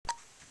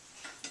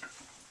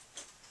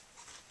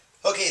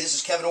Okay, this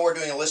is Kevin Orr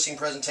doing a listing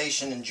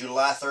presentation in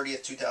July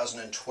 30th,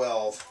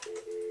 2012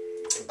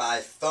 by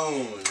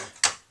phone.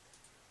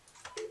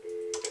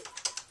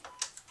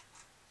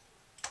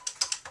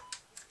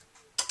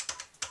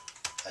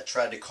 I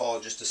tried to call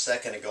just a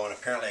second ago and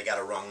apparently I got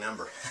a wrong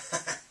number.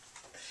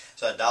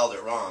 So I dialed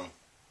it wrong.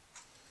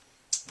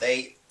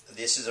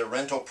 This is a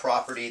rental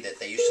property that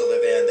they used to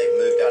live in. They've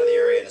moved out of the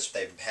area and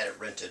they've had it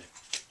rented.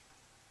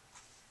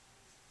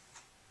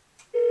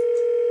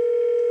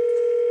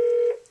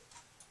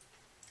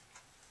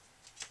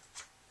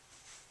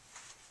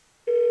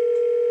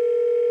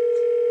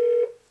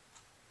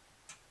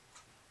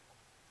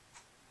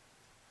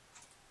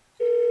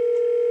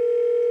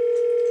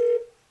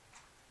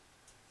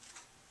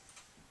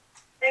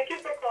 Thank you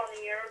for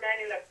calling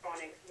Aerodyne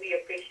Electronics. We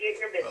appreciate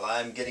your business. Well,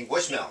 I'm getting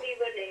voicemail. Please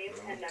leave a name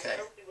and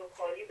number. We will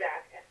call you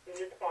back as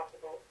soon as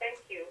possible. Thank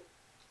you.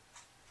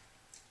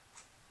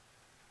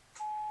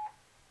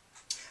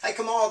 Hi,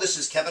 Kamal. This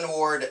is Kevin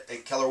Ward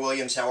at Keller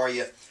Williams. How are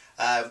you?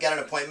 I've got an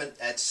appointment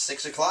at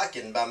 6 o'clock,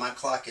 and by my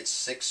clock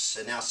it's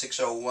now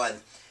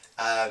 6:01.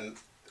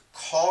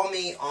 Call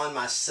me on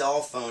my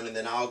cell phone, and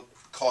then I'll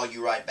call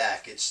you right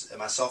back.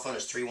 My cell phone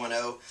is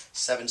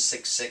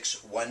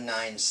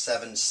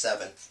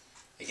 310-766-1977.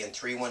 Again,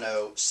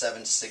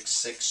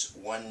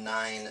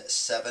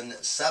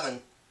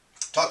 310-766-1977.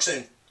 Talk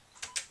soon.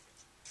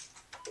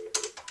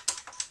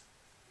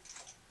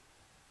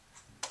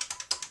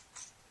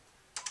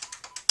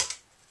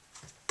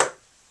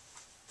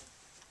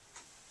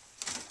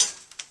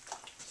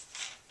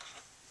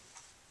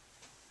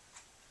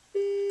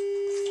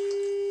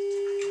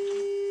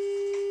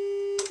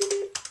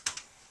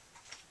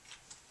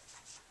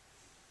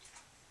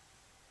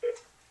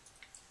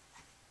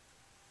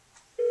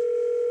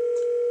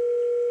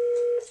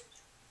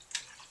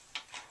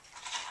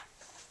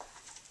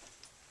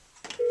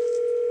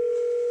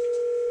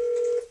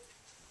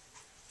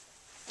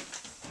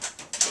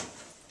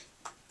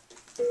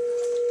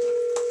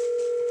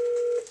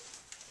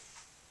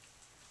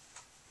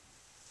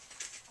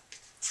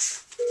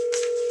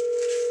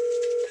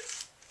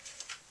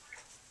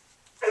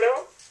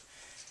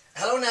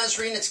 Hello,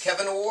 Nazreen. It's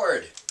Kevin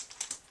Ward.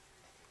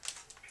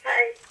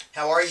 Hi.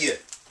 How are you?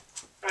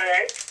 All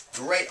right.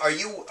 Great. Are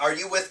you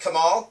with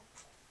Kamal?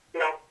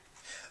 No.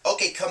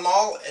 Okay,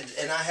 Kamal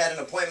and I had an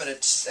appointment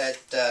at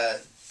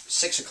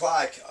 6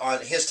 o'clock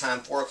on his time,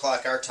 4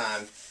 o'clock our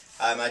time.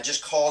 I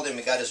just called him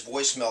and got his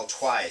voicemail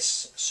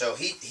twice. So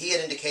he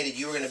had indicated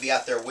you were going to be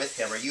out there with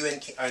him. Are you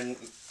in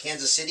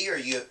Kansas City or are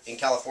you in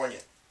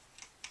California?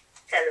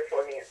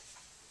 California.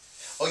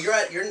 Oh, you're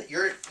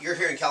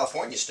here in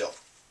California still.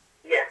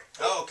 Yeah.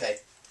 Oh, okay.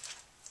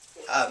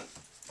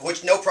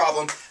 No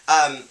problem.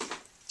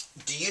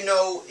 Do you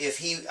know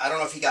if I don't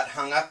know if he got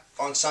hung up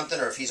on something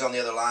or if he's on the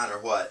other line or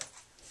what?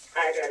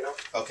 I don't know.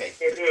 Okay.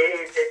 Maybe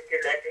he's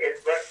still at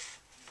his work.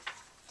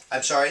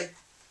 I'm sorry?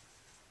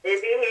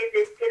 Maybe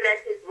he's still at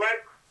his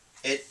work.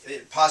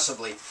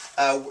 Possibly.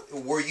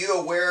 Were you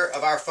aware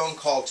of our phone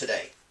call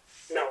today?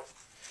 No.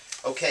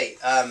 Okay,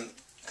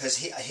 because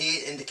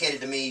he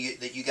indicated to me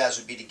that you guys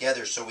would be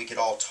together so we could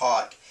all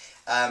talk.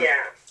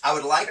 Yeah.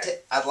 I'd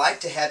like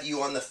to have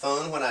you on the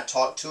phone when I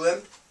talk to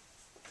him,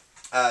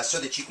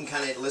 so that you can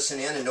kind of listen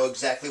in and know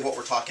exactly what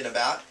we're talking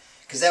about.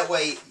 Because that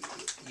way,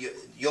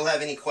 you'll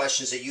have any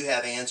questions that you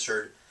have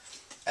answered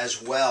as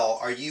well.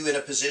 Are you in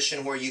a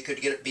position where you could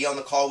be on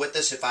the call with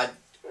us if I? No,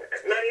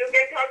 you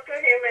can talk to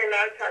him and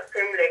I'll talk to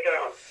him later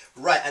on.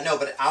 Right, I know,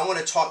 but I want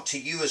to talk to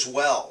you as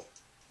well.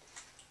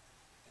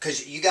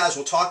 Because you guys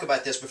will talk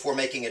about this before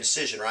making a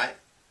decision, right?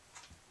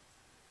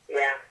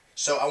 Yeah.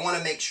 So I want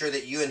to make sure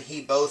that you and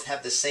he both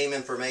have the same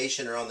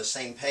information or on the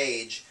same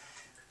page,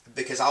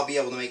 because I'll be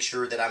able to make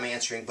sure that I'm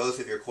answering both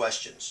of your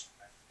questions.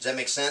 Does that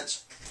make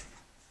sense?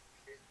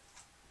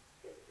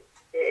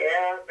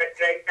 Yeah, but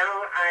right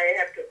now I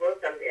have to go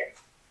somewhere.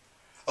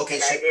 Okay,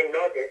 and so I didn't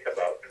know this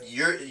about.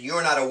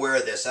 you're not aware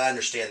of this. I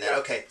understand that.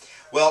 Okay.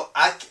 Well,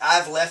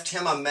 I've left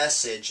him a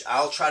message.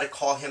 I'll try to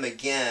call him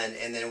again,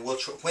 and then we'll.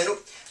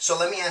 So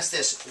let me ask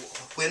this: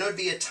 when would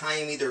be a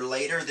time either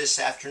later this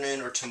afternoon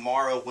or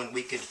tomorrow when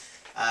we could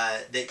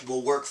that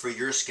will work for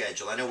your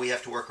schedule? I know we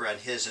have to work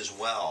around his as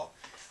well,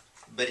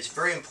 but it's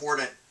very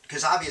important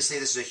because obviously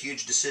this is a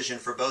huge decision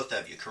for both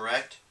of you.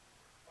 Correct?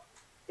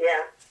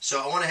 Yeah.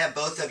 So I want to have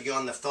both of you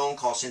on the phone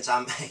call since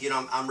I'm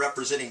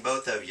representing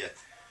both of you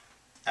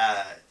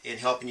in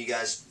helping you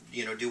guys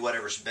do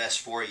whatever's best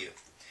for you.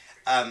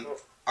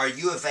 Are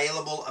you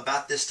available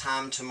about this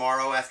time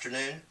tomorrow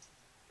afternoon?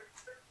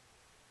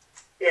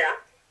 Yeah.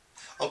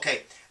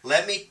 Okay.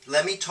 Let me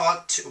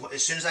talk to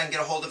as soon as I can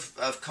get a hold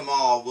of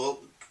Kamal.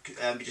 We'll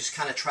just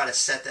kind of try to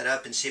set that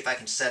up and see if I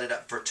can set it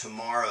up for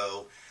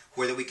tomorrow,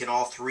 where that we can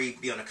all three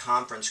be on a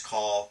conference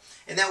call.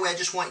 And that way, I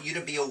just want you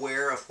to be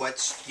aware of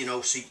what's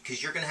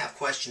because you're going to have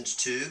questions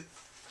too,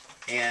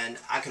 and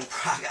I can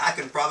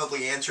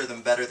probably answer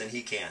them better than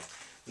he can.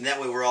 And that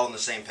way, we're all on the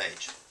same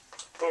page.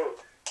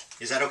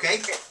 Is that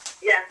okay?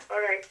 Yeah, all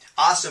right.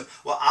 Awesome.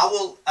 Well,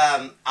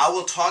 I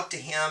will talk to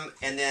him,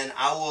 and then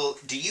I will.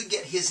 Do you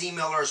get his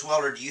email as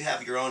well, or do you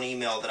have your own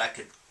email that I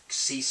could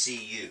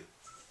CC you?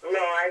 No,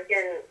 I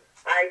can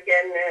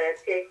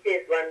take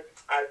this one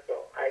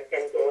also. I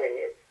can go in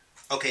it.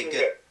 Okay,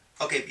 good.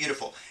 Okay,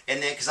 beautiful.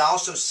 And then, because I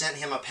also sent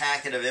him a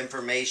packet of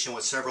information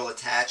with several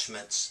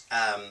attachments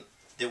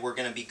that we're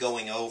going to be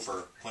going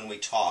over when we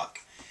talk.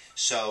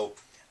 So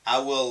I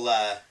will,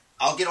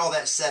 I'll get all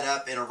that set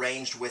up and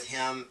arranged with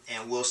him,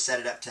 and we'll set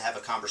it up to have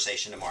a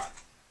conversation tomorrow.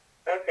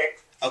 Okay.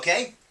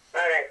 Okay?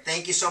 All right.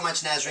 Thank you so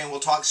much, Nazarene. We'll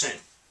talk soon.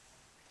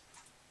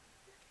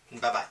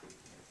 Bye-bye.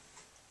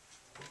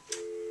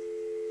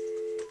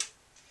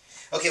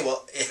 Okay,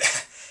 well,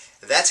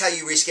 that's how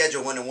you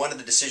reschedule when one of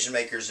the decision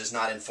makers is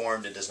not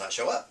informed and does not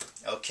show up.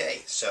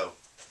 Okay, so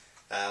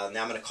now I'm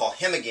going to call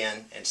him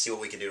again and see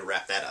what we can do to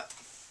wrap that up.